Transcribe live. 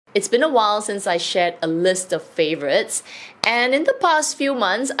It's been a while since I shared a list of favorites, and in the past few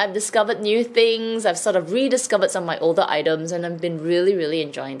months I've discovered new things. I've sort of rediscovered some of my older items, and I've been really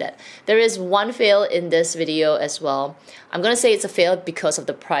enjoying that. There is one fail in this video as well. I'm gonna say it's a fail because of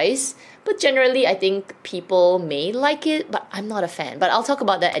the price, but generally I think people may like it, but I'm not a fan. But I'll talk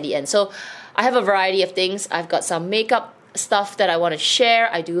about that at the end. So I have a variety of things. I've got some makeup stuff that I want to share.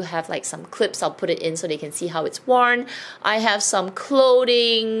 I do have like some clips. I'll put it in so they can see how it's worn. I have some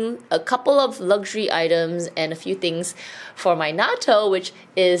clothing, a couple of luxury items, and a few things for my Nato, which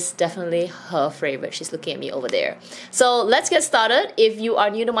is definitely her favorite. She's looking at me over there. So let's get started. If you are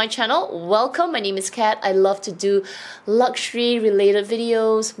new to my channel, welcome. My name is Kat. I love to do luxury related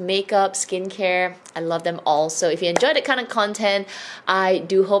videos, makeup, skincare. I love them all. So if you enjoy that kind of content, I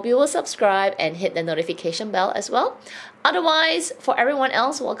do hope you will subscribe and hit the notification bell as well. Otherwise, for everyone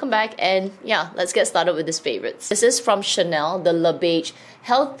else, welcome back, and yeah, let's get started with these favorites. This is from Chanel, the Le Pliage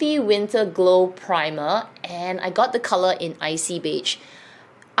Healthy Winter Glow Primer, and I got the color in Icy Beige.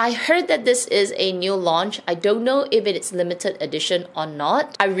 I heard that this is a new launch. I don't know if it's limited edition or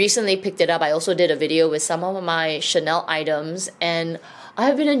not. I recently picked it up. I also did a video with some of my Chanel items, and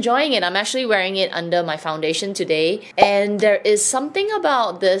I've been enjoying it. I'm actually wearing it under my foundation today, and there is something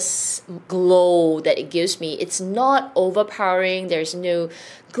about this glow that it gives me. It's not overpowering. There's no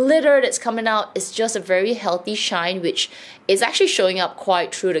glitter that's coming out. It's just a very healthy shine, which is actually showing up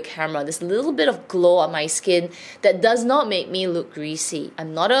quite through the camera. There's a little bit of glow on my skin that does not make me look greasy.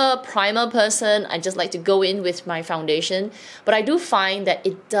 I'm not a primer person. I just like to go in with my foundation, but I do find that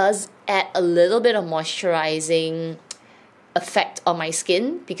it does add a little bit of moisturizing effect on my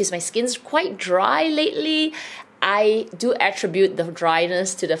skin because my skin's quite dry lately. I do attribute the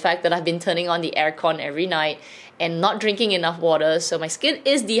dryness to the fact that I've been turning on the aircon every night and not drinking enough water, so my skin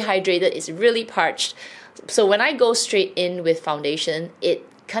is dehydrated, it's really parched. So when I go straight in with foundation, it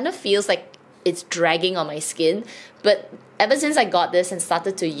kind of feels like it's dragging on my skin. But ever since I got this and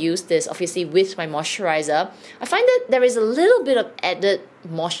started to use this, obviously with my moisturizer, I find that there is a little bit of added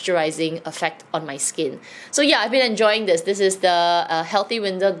moisturizing effect on my skin. So yeah, I've been enjoying this. This is the Healthy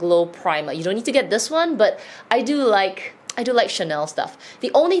Winter Glow Primer. You don't need to get this one, but I do like Chanel stuff. The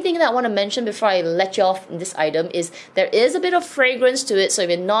only thing that I want to mention before I let you off in this item is there is a bit of fragrance to it. So if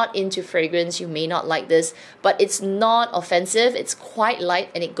you're not into fragrance, you may not like this, but it's not offensive. It's quite light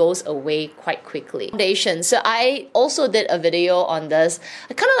and it goes away quite quickly. Foundation. So I also did a video on this.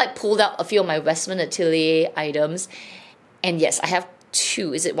 I kind of like pulled out a few of my Westman Atelier items, and yes, I have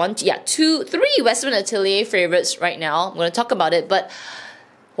two. Is it one? Yeah, three Westman Atelier favorites right now. I'm going to talk about it, but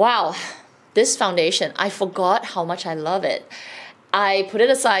wow. This foundation, I forgot how much I love it. I put it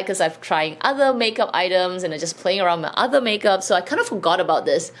aside because I've tried other makeup items and I'm just playing around with other makeup, so I kind of forgot about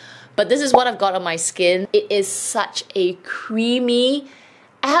this. But this is what I've got on my skin. It is such a creamy,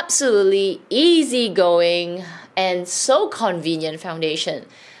 absolutely easygoing, and so convenient foundation.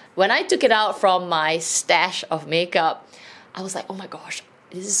 When I took it out from my stash of makeup, I was like, oh my gosh,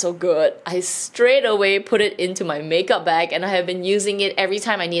 this is so good. I straight away put it into my makeup bag, and I have been using it every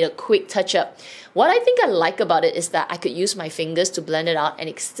time I need a quick touch-up. What I think I like about it is that I could use my fingers to blend it out and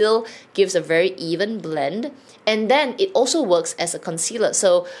it still gives a very even blend. And then it also works as a concealer.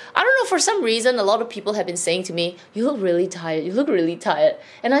 So I don't know, for some reason a lot of people have been saying to me, you look really tired, you look really tired.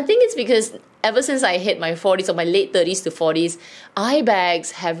 And I think it's because ever since I hit my 40s or my late 30s to 40s, eye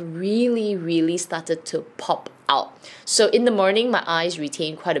bags have really started to pop out. So in the morning, my eyes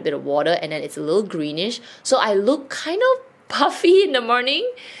retain quite a bit of water and then it's a little greenish. So I look kind of puffy in the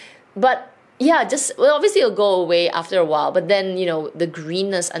morning, but yeah, well, obviously it'll go away after a while, but then, you know, the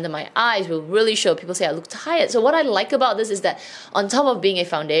greenness under my eyes will really show. People say I look tired. So what I like about this is that on top of being a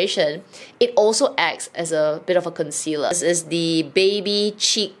foundation, it also acts as a bit of a concealer. This is the Baby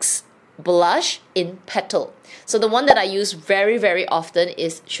Cheeks blush in Petal. So the one that I use very often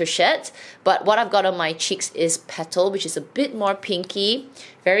is Chauchette, but what I've got on my cheeks is Petal, which is a bit more pinky,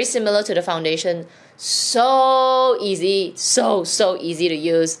 very similar to the foundation. So easy, so easy to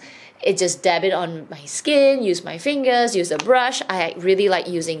use. It just dab it on my skin, use my fingers, use a brush. I really like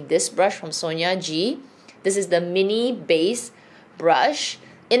using this brush from Sonia G. This is the mini base brush.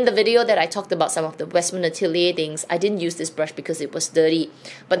 In the video that I talked about some of the Westman Atelier things, I didn't use this brush because it was dirty.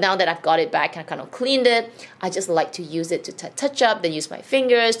 But now that I've got it back and I kind of cleaned it, I just like to use it to touch up, then use my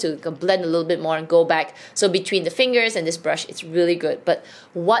fingers to blend a little bit more and go back. So between the fingers and this brush, it's really good. But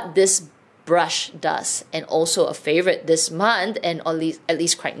what this brush does, and also a favorite this month, and at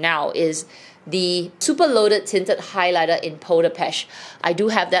least right now, is the Super Loaded Tinted Highlighter in Powder Pesh. I do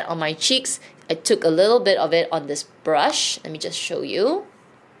have that on my cheeks. I took a little bit of it on this brush. Let me just show you.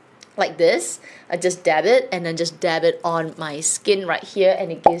 like this. I just dab it and then just dab it on my skin right here,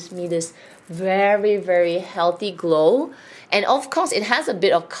 and it gives me this very, very healthy glow. And of course it has a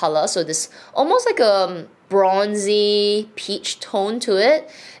bit of color, so this almost like a bronzy peach tone to it.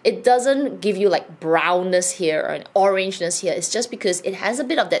 It doesn't give you like brownness here or an orangeness here. It's just because it has a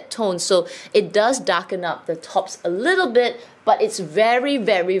bit of that tone, so it does darken up the tops a little bit, but it's very,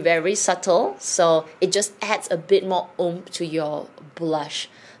 very, very subtle, so it just adds a bit more oomph to your blush.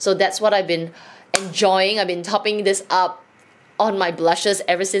 So that's what I've been enjoying. I've been topping this up on my blushes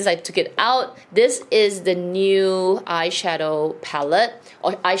ever since I took it out. This is the new eyeshadow palette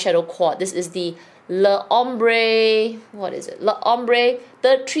or eyeshadow quad. This is the L'Ombre, what is it? L'Ombre,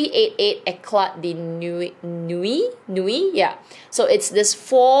 the 388 Eclat de Nuit, yeah. So it's this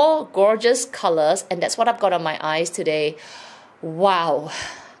 4 gorgeous colors, and that's what I've got on my eyes today. Wow,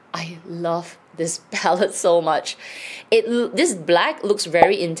 I love this palette so much. This black looks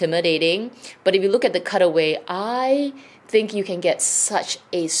very intimidating, but if you look at the cutaway, I think you can get such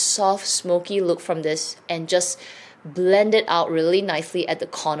a soft, smoky look from this and just blend it out really nicely at the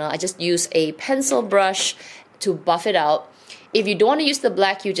corner. I just use a pencil brush to buff it out. If you don't want to use the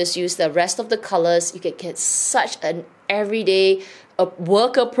black, you just use the rest of the colors. You can get such an everyday,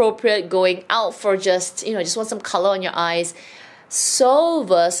 work appropriate, going out for just, you know, just want some color on your eyes. So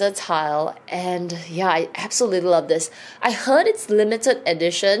versatile, and yeah, I absolutely love this. I heard it's limited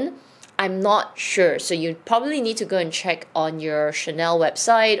edition. I'm not sure, so you probably need to go and check on your Chanel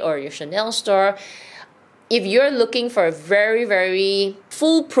website or your Chanel store. If you're looking for a very, very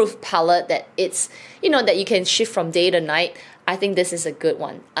foolproof palette that it's, you know, that you can shift from day to night, I think this is a good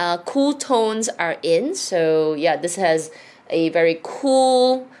one. Cool tones are in, so yeah, this has a very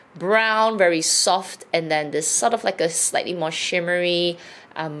cool brown, very soft, and then this sort of like a slightly more shimmery,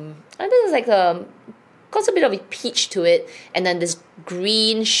 I think it's like got a bit of a peach to it, and then this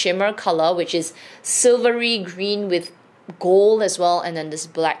green shimmer color, which is silvery green with gold as well, and then this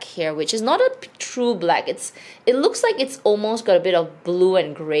black here, which is not a true black. It looks like it's almost got a bit of blue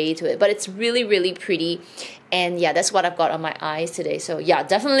and gray to it, but it's really, really pretty. And yeah, that's what I've got on my eyes today. So yeah,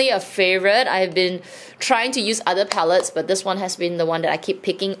 definitely a favorite. I've been trying to use other palettes, but this one has been the one that I keep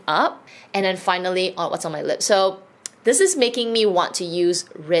picking up. And then finally, what's on my lips. So this is making me want to use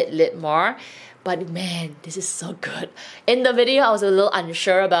red lip more. But man, this is so good. In the video, I was a little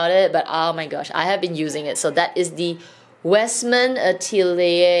unsure about it, but oh my gosh, I have been using it. So that is the Westman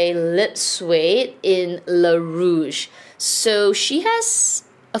Atelier Lip Suede in Le Rouge. So she has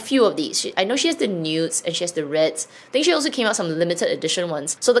a few of these. I know she has the nudes and she has the reds. I think she also came out some limited edition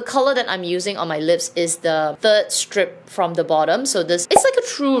ones. So the color that I'm using on my lips is the third strip from the bottom. So this, it's like a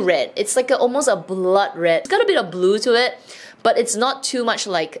true red. It's like almost a blood red. It's got a bit of blue to it, but it's not too much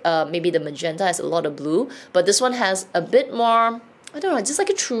like maybe the magenta has a lot of blue. But this one has a bit more, I don't know, just like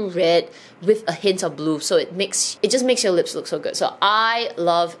a true red with a hint of blue. So it just makes your lips look so good. So I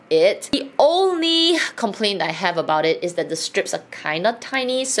love it. The only complaint I have about it is that the strips are kind of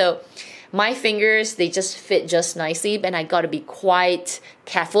tiny. So my fingers, they just fit just nicely, and I gotta be quite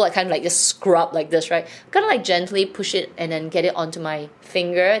careful. I kind of like just scrub like this, right? Kind of like gently push it and then get it onto my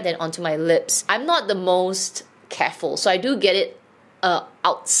finger, then onto my lips. I'm not the most careful, so I do get it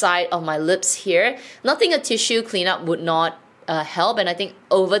outside of my lips here. Nothing a tissue cleanup would not help, and I think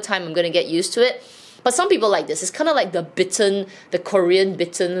over time I'm gonna get used to it. But some people like this. It's kind of like the Korean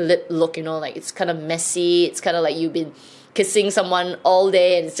bitten lip look, you know, like it's kind of messy. It's kind of like you've been kissing someone all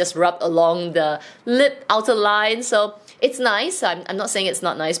day and it's just rubbed along the lip outer line. So it's nice. I'm not saying it's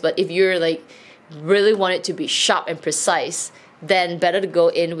not nice, but if you're like really want it to be sharp and precise, then better to go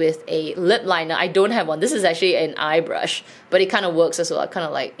in with a lip liner. I don't have one. This is actually an eye brush, but it kind of works as well. I kind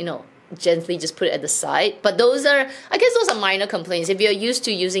of like, you know, gently just put it at the side. But those are, I guess those are minor complaints. If you're used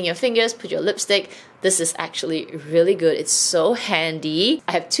to using your fingers, put your lipstick, this is actually really good. It's so handy.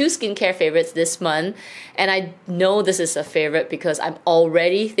 I have 2 skincare favorites this month, and I know this is a favorite because I'm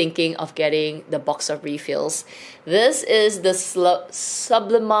already thinking of getting the box of refills. This is the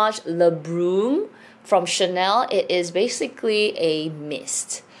Sublimage Le Brume from Chanel. It is basically a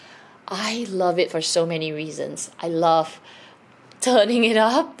mist. I love it for so many reasons. I love turning it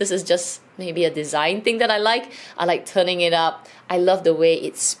up. This is just maybe a design thing that I like. I like turning it up. I love the way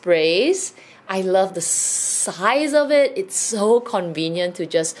it sprays. I love the size of it. It's so convenient to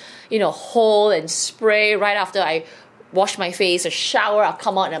just, you know, hold and spray right after I wash my face or shower. I'll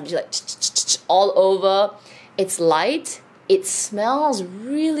come out and I'm just like all over. It's light. It smells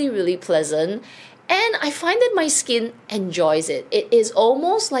really, really pleasant. And I find that my skin enjoys it. It is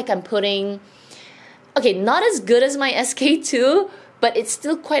almost like I'm putting, okay, not as good as my SK2, but it's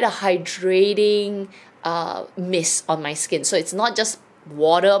still quite a hydrating mist on my skin. So it's not just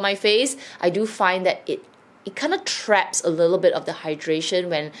water on my face, I do find that it kind of traps a little bit of the hydration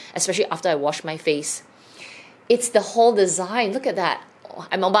when, especially after I wash my face. It's the whole design. Look at that.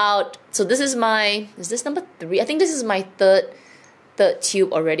 I'm about, so this is this number 3? I think this is my third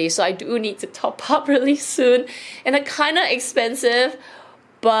tube already, so I do need to top up really soon, and they're kind of expensive,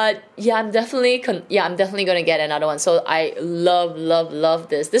 but yeah, I'm definitely gonna get another one. So I love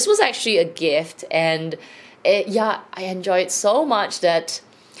this. This was actually a gift, and I enjoy it so much that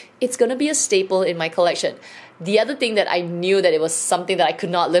it's gonna be a staple in my collection. The other thing that I knew that it was something that I could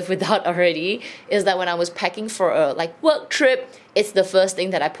not live without already is that when I was packing for a work trip, it's the first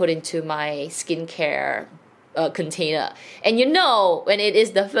thing that I put into my skincare container. And you know, when it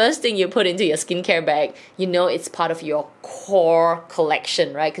is the first thing you put into your skincare bag, you know it's part of your core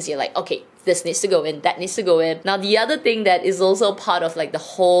collection, right? Because you're like, okay, this needs to go in, that needs to go in. Now, the other thing that is also part of the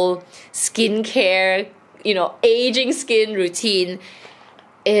whole skincare, aging skin routine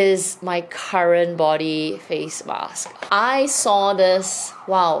is my CurrentBody face mask. I saw this,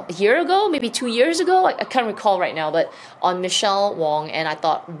 wow, a year ago, maybe 2 years ago, I can't recall right now, but on Michelle Wong, and I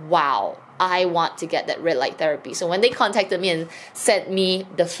thought, wow, I want to get that red light therapy. So when they contacted me and sent me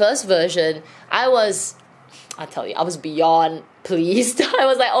the first version, I'll tell you, I was beyond pleased. I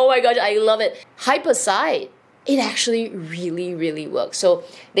was like, oh my gosh, I love it. Hype aside, it actually really works. So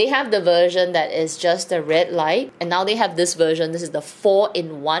they have the version that is just the red light, and now they have this version. This is the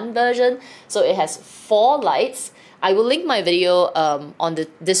 4-in-1 version. So it has 4 lights. I will link my video on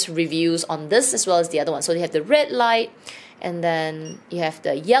this reviews on this as well as the other one. So they have the red light, and then you have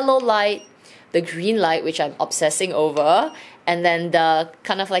the yellow light, the green light, which I'm obsessing over, and then the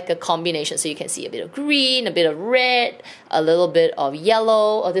kind of a combination. So you can see a bit of green, a bit of red, a little bit of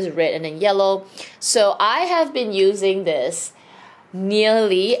yellow, or this is red and then yellow. So I have been using this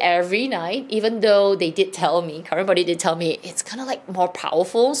nearly every night, even though they did tell me, CurrentBody did tell me it's kind of more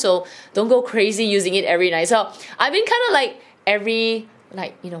powerful, so don't go crazy using it every night. So I've been kind of every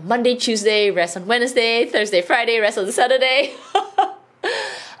Monday, Tuesday, rest on Wednesday, Thursday, Friday, rest on Saturday.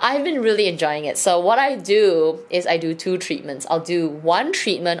 I've been really enjoying it. So what I do is I do 2 treatments. I'll do 1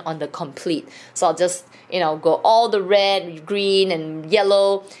 treatment on the complete. So I'll just, go all the red, green, and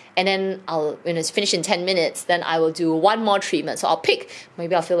yellow, and then when it's finished in 10 minutes, then I will do 1 more treatment. So I'll pick,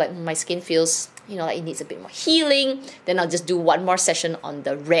 maybe I'll feel like my skin feels, it needs a bit more healing. Then I'll just do 1 more session on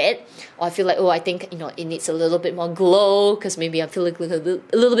the red. Or I feel like, I think, it needs a little bit more glow because maybe I'm feeling a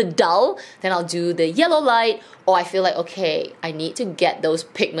little bit dull. Then I'll do the yellow light. Or I feel like, okay, I need to get those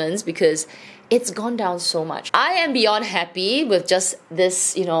pigments because it's gone down so much. I am beyond happy with just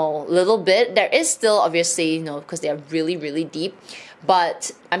this, little bit. There is still obviously, because they are really deep. But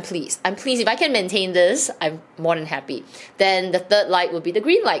I'm pleased. If I can maintain this, I'm more than happy. Then the third light will be the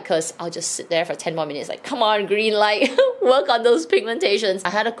green light, because I'll just sit there for 10 more minutes come on, green light, work on those pigmentations. I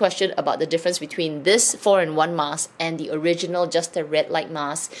had a question about the difference between this 4-in-1 mask and the original just the red light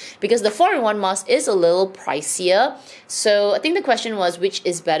mask, because the 4-in-1 mask is a little pricier. So I think the question was, which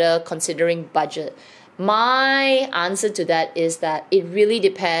is better considering budget? My answer to that is that it really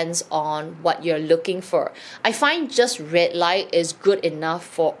depends on what you're looking for. I find just red light is good enough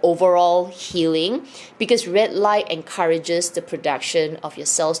for overall healing, because red light encourages the production of your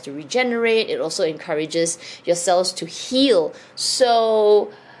cells to regenerate. It also encourages your cells to heal.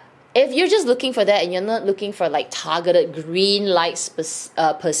 So if you're just looking for that and you're not looking for targeted green lights per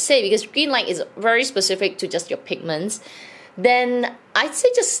se, because green light is very specific to just your pigments, then I'd say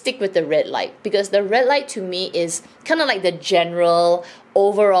just stick with the red light, because the red light to me is kind of the general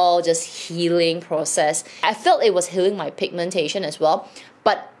overall just healing process. I felt it was healing my pigmentation as well,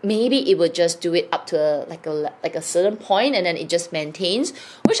 but maybe it would just do it up to a certain point, and then it just maintains,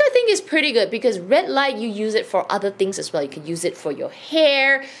 which I think is pretty good, because red light, you use it for other things as well. You can use it for your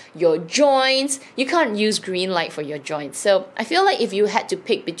hair, your joints. You can't use green light for your joints. So I feel like if you had to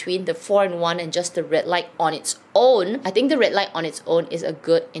pick between the 4-in-1 and just the red light on its own, I think the red light on its own is a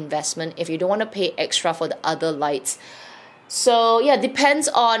good investment if you don't want to pay extra for the other lights. So yeah, depends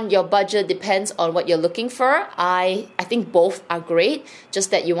on your budget, depends on what you're looking for. I think both are great,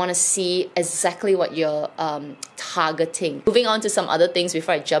 just that you want to see exactly what you're targeting. Moving on to some other things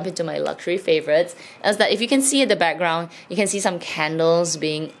before I jump into my luxury favorites, is that if you can see in the background, you can see some candles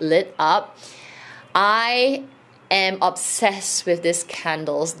being lit up. I am obsessed with these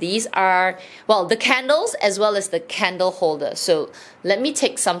candles. These are, well, the candles as well as the candle holder. So let me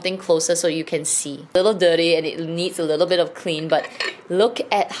take something closer so you can see. A little dirty and it needs a little bit of clean, but look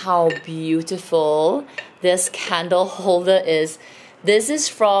at how beautiful this candle holder is. This is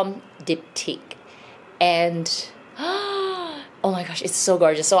from Diptyque, and Oh my gosh, it's so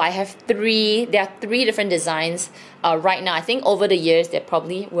gorgeous. So I have three, there are three different designs right now. I think over the years there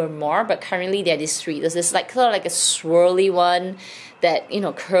probably were more, but currently there are these three. There's this like sort of like a swirly one that, you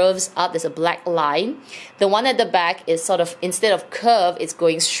know, curves up. There's a black line. The one at the back is sort of, instead of curve, it's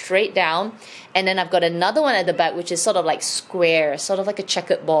going straight down. And then I've got another one at the back which is sort of like square, sort of like a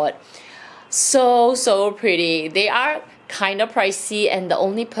checkered board. So pretty. They are kind of pricey, and the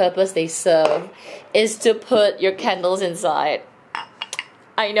only purpose they serve is to put your candles inside.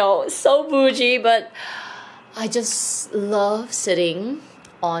 I know, so bougie, but I just love sitting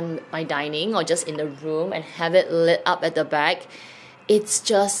on my dining or just in the room and have it lit up at the back. It's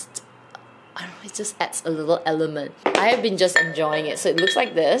just, I don't know, it just adds a little element. I have been just enjoying it. So it looks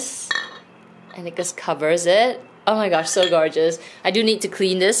like this, and it just covers it. Oh my gosh, so gorgeous. I do need to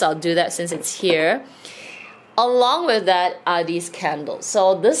clean this, so I'll do that since it's here. Along with that are these candles.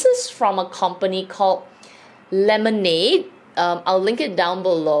 So this is from a company called Lemonade. I'll link it down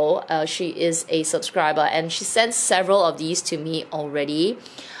below. She is a subscriber and she sent several of these to me already.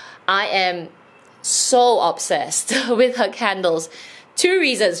 I am so obsessed with her candles. Two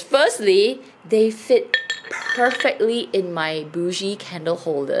reasons. Firstly, they fit perfectly in my bougie candle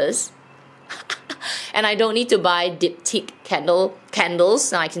holders. And I don't need to buy diptyque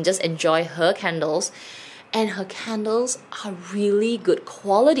candles. Now I can just enjoy her candles. And her candles are really good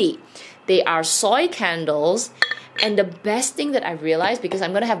quality. They are soy candles. And the best thing that I realized, because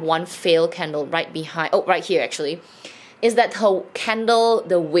I'm going to have one fail candle right behind, oh, right here actually, is that her candle,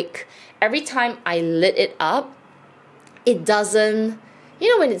 the wick, every time I lit it up, it doesn't, you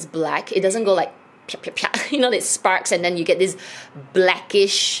know, when it's black, it doesn't go like, you know, it sparks and then you get this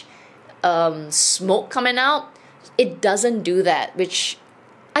blackish smoke coming out. It doesn't do that, which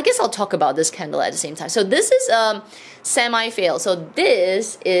I guess I'll talk about this candle at the same time. So this is semi-fail. So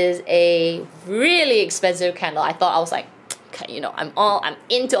this is a really expensive candle. I thought, I was like, okay, you know, I'm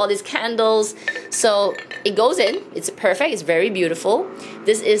into all these candles. So it goes in, it's perfect, it's very beautiful.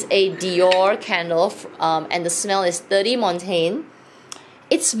 This is a Dior candle, and the smell is 30 Montaigne.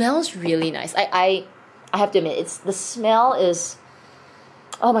 It smells really nice. I have to admit, the smell is,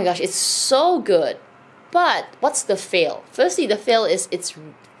 oh my gosh, it's so good. But what's the fail? Firstly, the fail is it's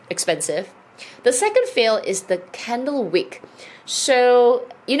expensive. The second fail is the candle wick. So,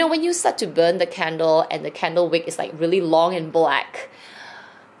 you know, when you start to burn the candle and the candle wick is like really long and black,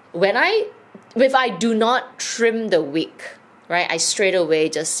 if I do not trim the wick, right, I straight away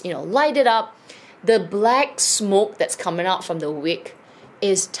just, you know, light it up, the black smoke that's coming out from the wick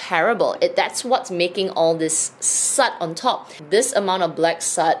is terrible. That's what's making all this soot on top. This amount of black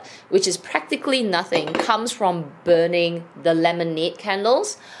soot, which is practically nothing, comes from burning the Lemonade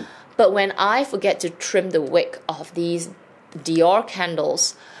candles. But when I forget to trim the wick of these Dior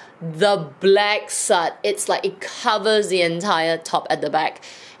candles, the black soot, it's like it covers the entire top at the back.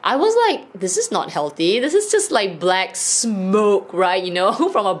 I was like, this is not healthy. This is just like black smoke, right? You know,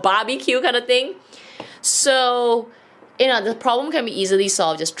 from a barbecue kind of thing. So, you know, the problem can be easily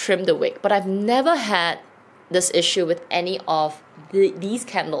solved, just trim the wick. But I've never had this issue with any of these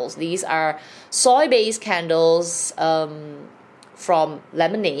candles. These are soy-based candles from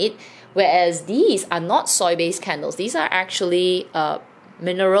Lemonade, whereas these are not soy-based candles. These are actually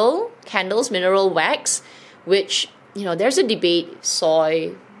mineral candles, mineral wax, which, you know, there's a debate,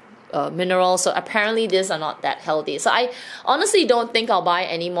 soy, mineral, so apparently these are not that healthy. So I honestly don't think I'll buy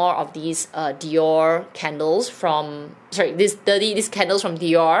any more of these Dior candles from, sorry, these candles from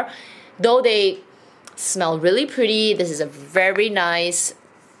Dior, though they smell really pretty. This is a very nice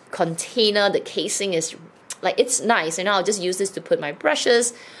container. The casing is like, it's nice, and I'll just use this to put my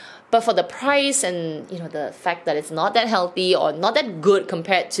brushes. But for the price and, you know, the fact that it's not that healthy or not that good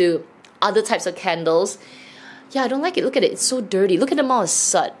compared to other types of candles, yeah, I don't like it. Look at it, it's so dirty. Look at the amount of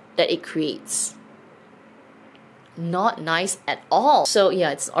soot that it creates. Not nice at all. So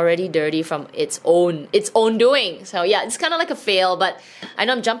yeah, it's already dirty from its own doing. So yeah, it's kind of like a fail, but I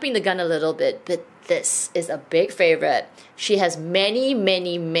know I'm jumping the gun a little bit, but this is a big favorite. She has many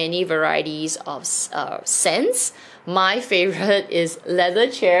varieties of scents. My favorite is leather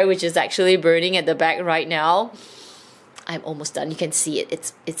chair, which is actually burning at the back right now. I'm almost done. You can see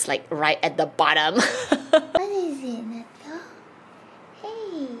it. It's like right at the bottom. What is it, Nato?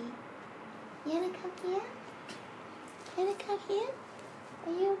 Hey, you wanna come here? You wanna come here?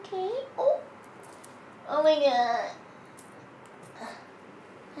 Are you okay? Oh my god.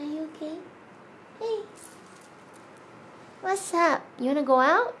 Are you okay? Hey. What's up? You wanna go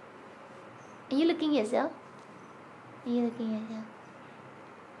out? Are you looking at yourself? Are you looking at yourself?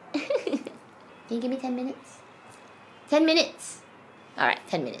 Can you give me 10 minutes? 10 minutes! Alright,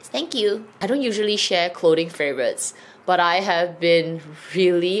 10 minutes. Thank you. I don't usually share clothing favorites, but I have been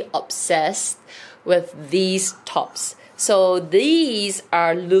really obsessed with these tops. So these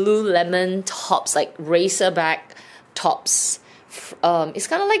are Lululemon tops, like racer back tops. It's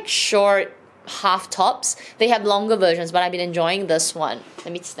kind of like short half tops. They have longer versions, but I've been enjoying this one.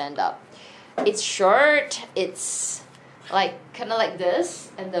 Let me stand up. It's short, it's like kind of like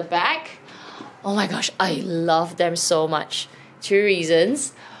this, and the back. Oh my gosh, I love them so much. 2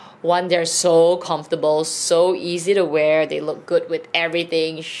 reasons. One, they're so comfortable, so easy to wear. They look good with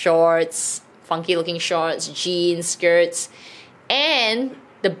everything. Shorts, funky looking shorts, jeans, skirts. And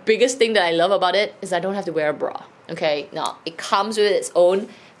the biggest thing that I love about it is I don't have to wear a bra. Okay, now it comes with its own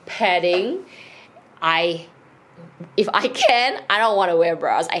padding. If I can, I don't want to wear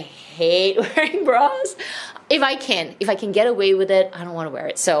bras. I hate wearing bras. If I can get away with it, I don't want to wear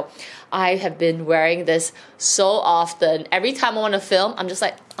it. So I have been wearing this so often. Every time I want to film, I'm just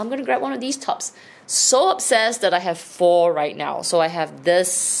like, I'm going to grab one of these tops. So obsessed that I have 4 right now. So I have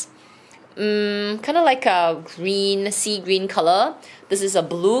this kind of like a green, sea green color. This is a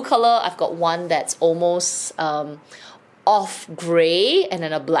blue color. I've got one that's almost off gray, and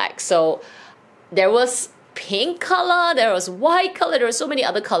then a black. So there was pink color, there was white color, there were so many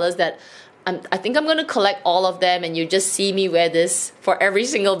other colors that I think I'm going to collect all of them, and you just see me wear this for every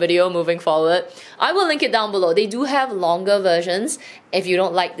single video moving forward. I will link it down below. They do have longer versions if you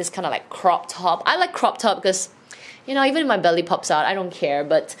don't like this kind of like crop top. I like crop top because, you know, even if my belly pops out, I don't care,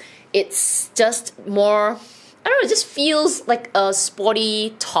 but it's just more, I don't know, it just feels like a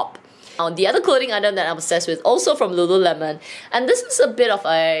sporty top. Now, the other clothing item that I'm obsessed with, also from Lululemon, and this is a bit of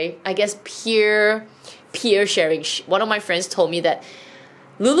a, I guess, peer sharing. One of my friends told me that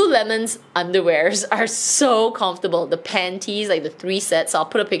Lululemon's underwears are so comfortable. The panties, like the 3 sets, I'll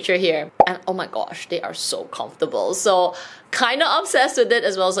put a picture here. And oh my gosh, they are so comfortable. So kind of obsessed with it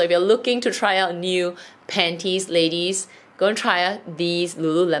as well. So if you're looking to try out new panties, ladies, go and try out these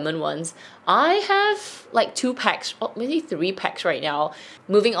Lululemon ones. I have like 2 packs, maybe 3 packs right now.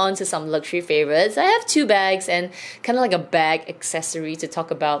 Moving on to some luxury favorites. I have 2 bags and kind of like a bag accessory to talk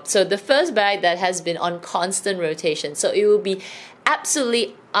about. So the first bag that has been on constant rotation. So it will be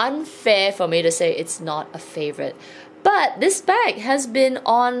absolutely unfair for me to say it's not a favorite. But this bag has been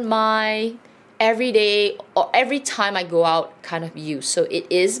on my everyday or every time I go out kind of use. So it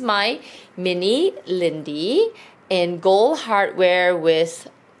is my mini Lindy in gold hardware with,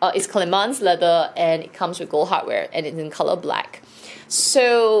 it's Clemence leather, and it comes with gold hardware, and it's in color black.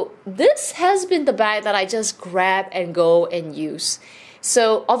 So this has been the bag that I just grab and go and use.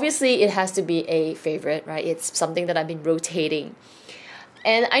 So obviously it has to be a favorite, right? It's something that I've been rotating.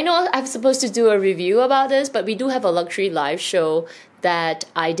 And I know I'm supposed to do a review about this, but we do have a luxury live show that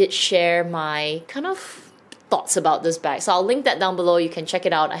I did share my kind of thoughts about this bag. So I'll link that down below. You can check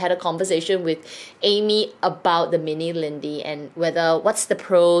it out. I had a conversation with Amy about the mini Lindy and what's the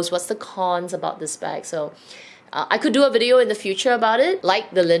pros, what's the cons about this bag. So I could do a video in the future about it,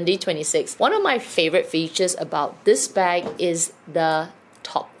 like the Lindy 26. One of my favorite features about this bag is the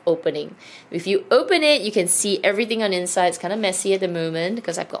top opening. If you open it, you can see everything on the inside. It's kind of messy at the moment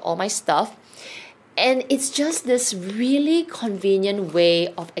because I've got all my stuff. And it's just this really convenient way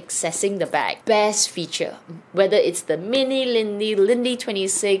of accessing the bag. Best feature, whether it's the mini Lindy, Lindy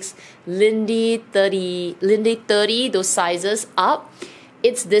 26, Lindy 30, those sizes up,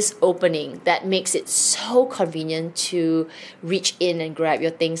 it's this opening that makes it so convenient to reach in and grab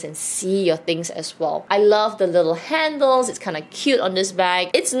your things and see your things as well. I love the little handles. It's kind of cute on this bag.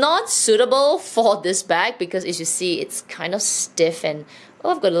 It's not suitable for this bag because as you see, it's kind of stiff and oh,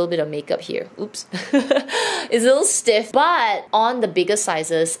 I've got a little bit of makeup here. Oops. It's a little stiff, but on the bigger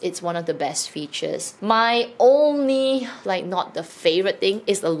sizes, it's one of the best features. My only, like, not the favorite thing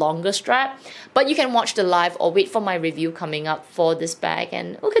is the longer strap, but you can watch the live or wait for my review coming up for this bag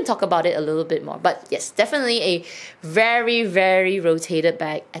and we can talk about it a little bit more. But yes, definitely a very, very rotated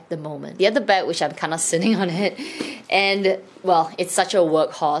bag at the moment. The other bag, which I'm kind of sitting on it, and well, it's such a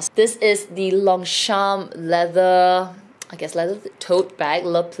workhorse. This is the Longchamp leather tote bag,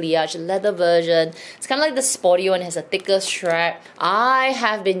 Le Pliage leather version. It's kind of like the sporty one, it has a thicker strap. I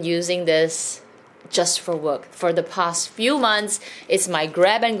have been using this just for work for the past few months. It's my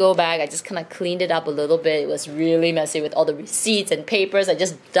grab and go bag. I just kind of cleaned it up a little bit. It was really messy with all the receipts and papers. I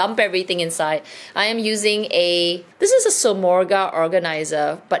just dump everything inside. I am using this is a Somorga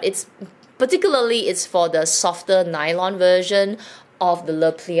organizer, but it's for the softer nylon version of the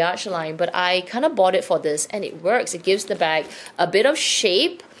Le Pliage line, but I kind of bought it for this and it works. It gives the bag a bit of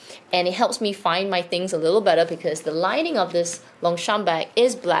shape and it helps me find my things a little better because the lining of this Longchamp bag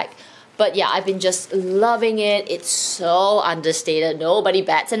is black, But yeah, I've been just loving it. It's so understated. Nobody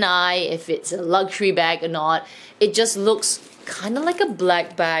bats an eye if it's a luxury bag or not. It just looks kind of like a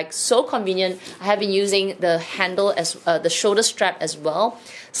black bag. So convenient. I have been using the handle as the shoulder strap as well.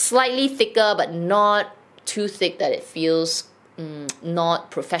 Slightly thicker, but not too thick that it feels not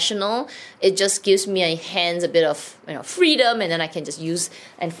professional. It just gives my hands a bit of freedom, and then I can just use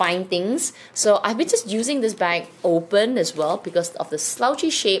and find things. So I've been just using this bag open as well because of the slouchy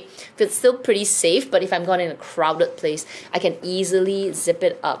shape. It's still pretty safe, but if I'm going in a crowded place, I can easily zip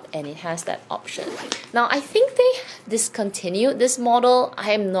it up, and it has that option. Now I think they discontinued this model.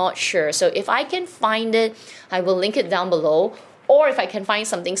 I am not sure. So if I can find it, I will link it down below. Or if I can find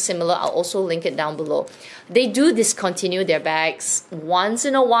something similar, I'll also link it down below. They do discontinue their bags once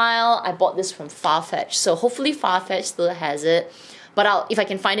in a while. I bought this from Farfetch, so hopefully Farfetch still has it. But if I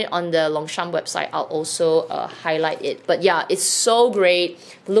can find it on the Longchamp website, I'll also highlight it. But yeah, it's so great.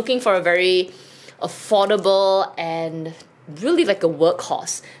 Looking for a very affordable and really like a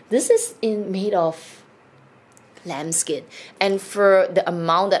workhorse. This is made of lambskin, and for the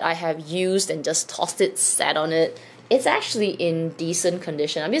amount that I have used and just tossed it, sat on it, it's actually in decent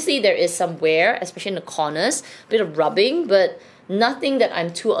condition. Obviously, there is some wear, especially in the corners, a bit of rubbing, but nothing that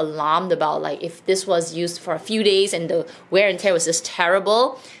I'm too alarmed about. Like if this was used for a few days and the wear and tear was just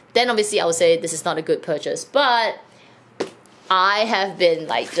terrible, then obviously I would say this is not a good purchase. But I have been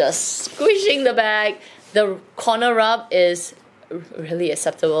like just squishing the bag. The corner rub is really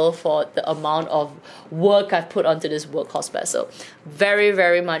acceptable for the amount of work I've put onto this workhorse bag. So very,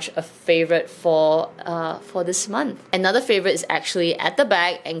 very much a favorite for this month. Another favorite is actually at the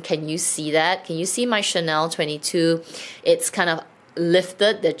back, and can you see that? Can you see my Chanel 22? It's kind of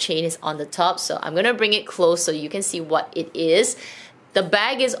lifted, the chain is on the top, so I'm gonna bring it close so you can see what it is. The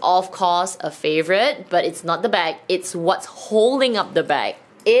bag is of course a favorite, but it's not the bag, it's what's holding up the bag.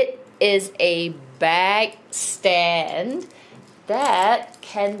 It is a bag stand that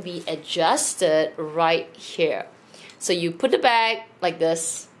can be adjusted right here. So you put the bag like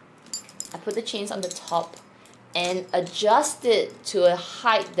this, I put the chains on the top and adjust it to a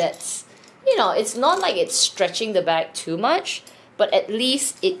height that's, it's not like it's stretching the bag too much, but at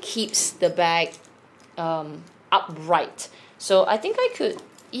least it keeps the bag upright. So I think I could,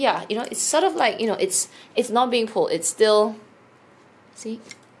 it's sort of like, it's not being pulled, it's still, see,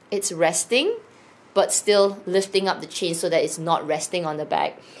 it's resting, but still lifting up the chain so that it's not resting on the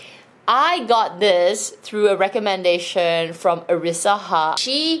bag. I got this through a recommendation from Arissa Ha.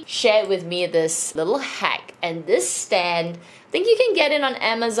 She shared with me this little hack, and this stand, I think you can get it on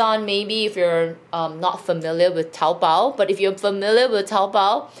Amazon maybe if you're not familiar with Taobao, but if you're familiar with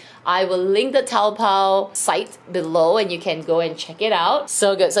Taobao, I will link the Taobao site below and you can go and check it out.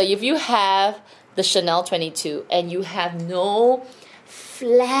 So good. So if you have the Chanel 22 and you have no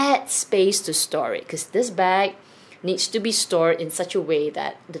flat space to store it, because this bag needs to be stored in such a way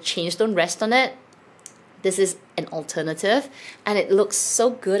that the chains don't rest on it, this is an alternative, and it looks so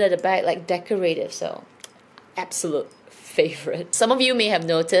good at the back, like decorative. So absolute favorite. Some of you may have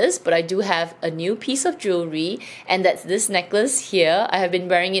noticed, but I do have a new piece of jewelry, and that's this necklace here. I have been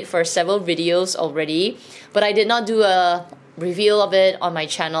wearing it for several videos already, but I did not do a reveal of it on my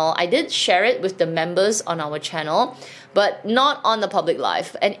channel. I did share it with the members on our channel, but not on the public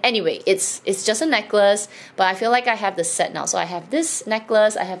live. And anyway, it's just a necklace, but I feel like I have the set now. So I have this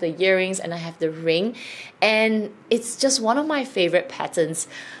necklace, I have the earrings, and I have the ring, and it's just one of my favorite patterns.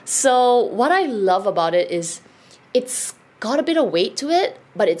 So what I love about it is it's got a bit of weight to it,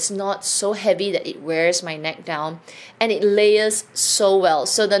 but it's not so heavy that it wears my neck down, and it layers so well.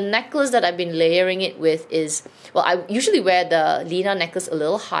 So the necklace that I've been layering it with is, well, I usually wear the Lina necklace a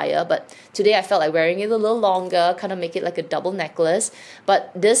little higher, but today I felt like wearing it a little longer, kind of make it like a double necklace.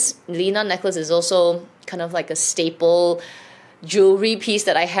 But this Lina necklace is also kind of like a staple jewelry piece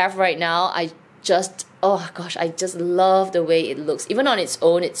that I have right now. Oh gosh, I just love the way it looks. Even on its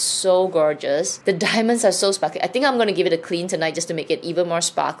own, it's so gorgeous. The diamonds are so sparkly. I think I'm going to give it a clean tonight just to make it even more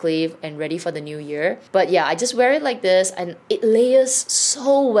sparkly and ready for the new year. But yeah, I just wear it like this, and it layers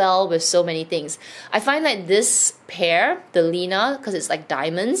so well with so many things. I find like this pair, the Lina, because it's like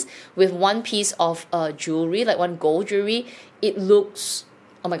diamonds, with one piece of jewelry, like one gold jewelry, it looks,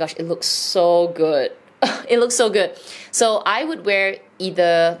 oh my gosh, it looks so good. It looks so good. So I would wear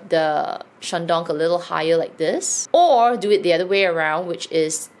either the shandong a little higher like this, or do it the other way around, which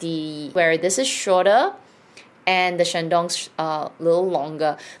is where this is shorter and the shandong's a little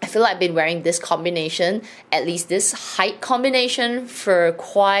longer. I feel like I've been wearing this combination, at least this height combination, for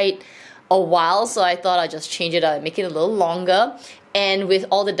quite a while, so I thought I'd just change it up and make it a little longer. And with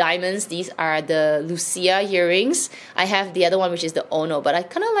all the diamonds, these are the Lucia earrings. I have the other one, which is the Ono, but I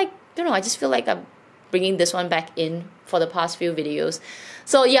kind of like don't know, I just feel like I'm bringing this one back in for the past few videos.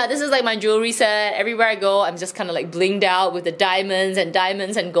 So yeah, this is like my jewelry set. Everywhere I go, I'm just kind of like blinged out with the diamonds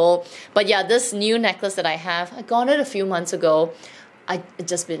and gold. But yeah, this new necklace that I have, I got it a few months ago. I've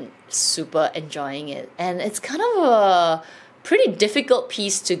just been super enjoying it. And it's kind of a pretty difficult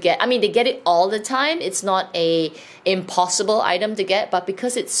piece to get. I mean, they get it all the time. It's not a impossible item to get, but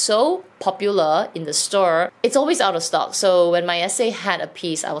because it's so popular in the store, it's always out of stock. So when my essay had a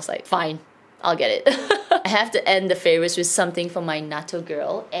piece, I was like, fine, I'll get it. I have to end the favorites with something for my natto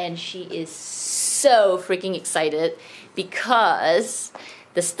girl, and she is so freaking excited because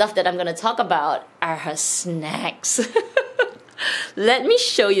the stuff that I'm gonna talk about are her snacks. Let me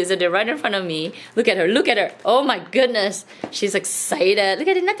show you. So they're right in front of me. Look at her, look at her. Oh my goodness. She's excited. Look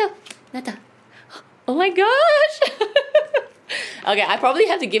at it, Natto. Natto. Oh my gosh. Okay, I probably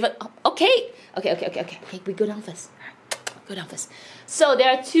have to give it. Okay, we go down first. Go down first. So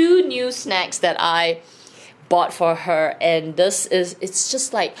there are two new snacks that I bought for her, and this is, it's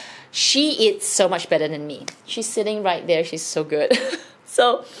just like, she eats so much better than me. She's sitting right there. She's so good.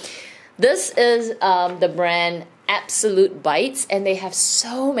 So this is the brand Absolute Bites, and they have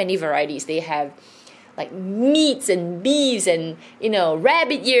so many varieties. They have like meats and beefs and, you know,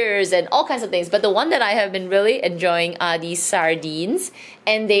 rabbit ears and all kinds of things. But the one that I have been really enjoying are these sardines,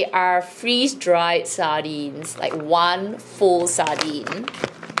 and they are freeze-dried sardines, like one full sardine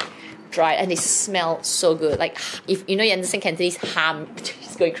dried, and they smell so good. Like, if you know, you understand Cantonese, ham,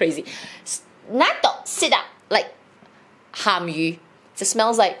 it's going crazy. Natto, sit up, like ham yu. It just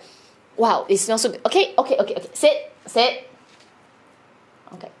smells like, wow, it smells so good. Okay, sit.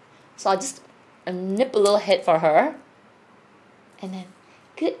 Okay, so I'll just nip a little head for her, and then,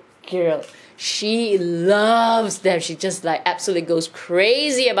 good girl, she loves them. She just like absolutely goes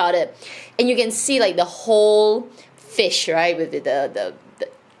crazy about it, and you can see like the whole fish, right, with the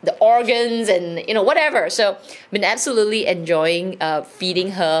organs and, you know, whatever. So I've been absolutely enjoying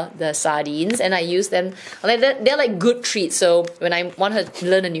feeding her the sardines, and I use them, like they're like good treats. So when I want her to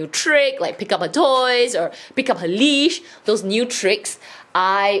learn a new trick, like pick up her toys or pick up her leash, those new tricks,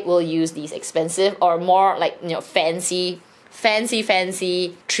 I will use these expensive or more like, you know, fancy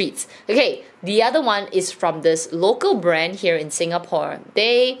treats. Okay, the other one is from this local brand here in Singapore.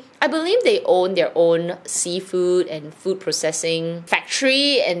 I believe they own their own seafood and food processing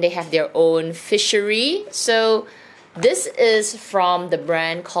factory, and they have their own fishery. So this is from the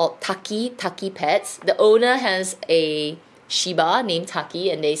brand called Taki Pets. The owner has a Shiba named Taki,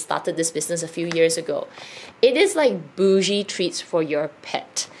 and they started this business a few years ago. It is like bougie treats for your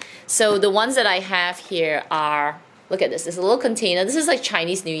pet. So the ones that I have here are, look at this. There's a little container. This is like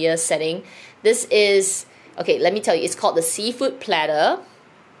Chinese New Year setting. This is, okay, let me tell you, it's called the seafood platter.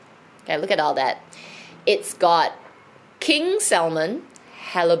 Okay, look at all that. It's got king salmon,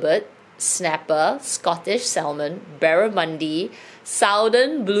 halibut, snapper, Scottish salmon, barramundi,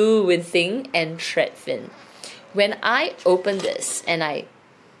 southern blue whiting, and threadfin. When I open this and I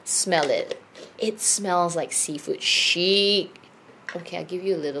smell it, it smells like seafood. Okay, I'll give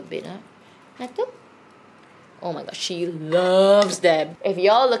you a little bit, huh? Oh my gosh, she loves them. If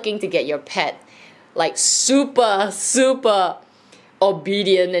y'all looking to get your pet like super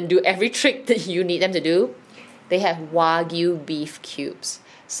obedient and do every trick that you need them to do, they have Wagyu beef cubes.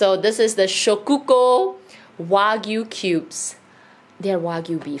 So this is the Shokuko Wagyu cubes. They're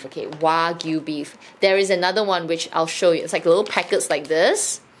Wagyu beef, okay, Wagyu beef. There is another one which I'll show you. It's like little packets like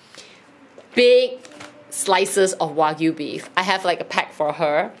this. Big slices of Wagyu beef. I have like a pack for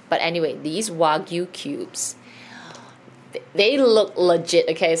her. But anyway, these Wagyu cubes, they look legit,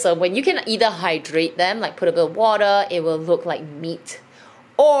 okay? So when you can either hydrate them, like put a bit of water, it will look like meat.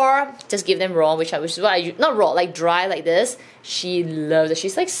 Or just give them raw, which is what I use, not raw, like dry like this. She loves it.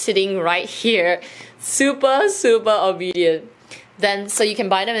 She's like sitting right here, super obedient. Then, so you can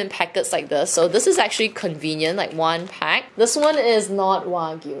buy them in packets like this. So this is actually convenient, like one pack. This one is not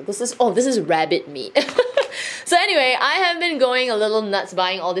Wagyu. This is rabbit meat. So anyway, I have been going a little nuts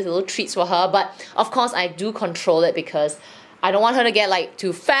buying all these little treats for her, but of course I do control it because I don't want her to get like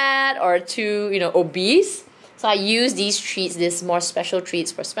too fat or too, you know, obese. So I use these treats, these more special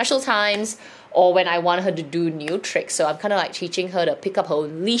treats for special times or when I want her to do new tricks. So I'm kind of like teaching her to pick up her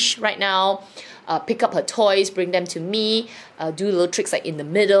leash right now, pick up her toys, bring them to me, do little tricks like in the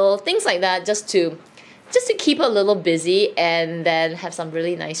middle, things like that, just to keep her a little busy and then have some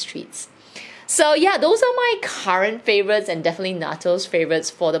really nice treats. So yeah, those are my current favorites and definitely Natto's favorites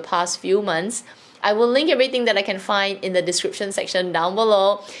for the past few months. I will link everything that I can find in the description section down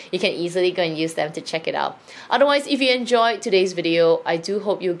below. You can easily go and use them to check it out. Otherwise, if you enjoyed today's video, I do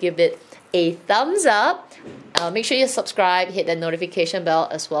hope you'll give it a thumbs up. Make sure you subscribe, hit that notification bell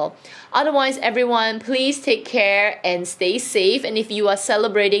as well. Otherwise, everyone, please take care and stay safe. And if you are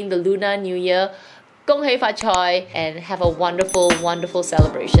celebrating the Lunar New Year, 恭喜發財 and have a wonderful, wonderful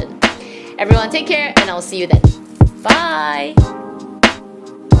celebration. Everyone, take care and I'll see you then. Bye!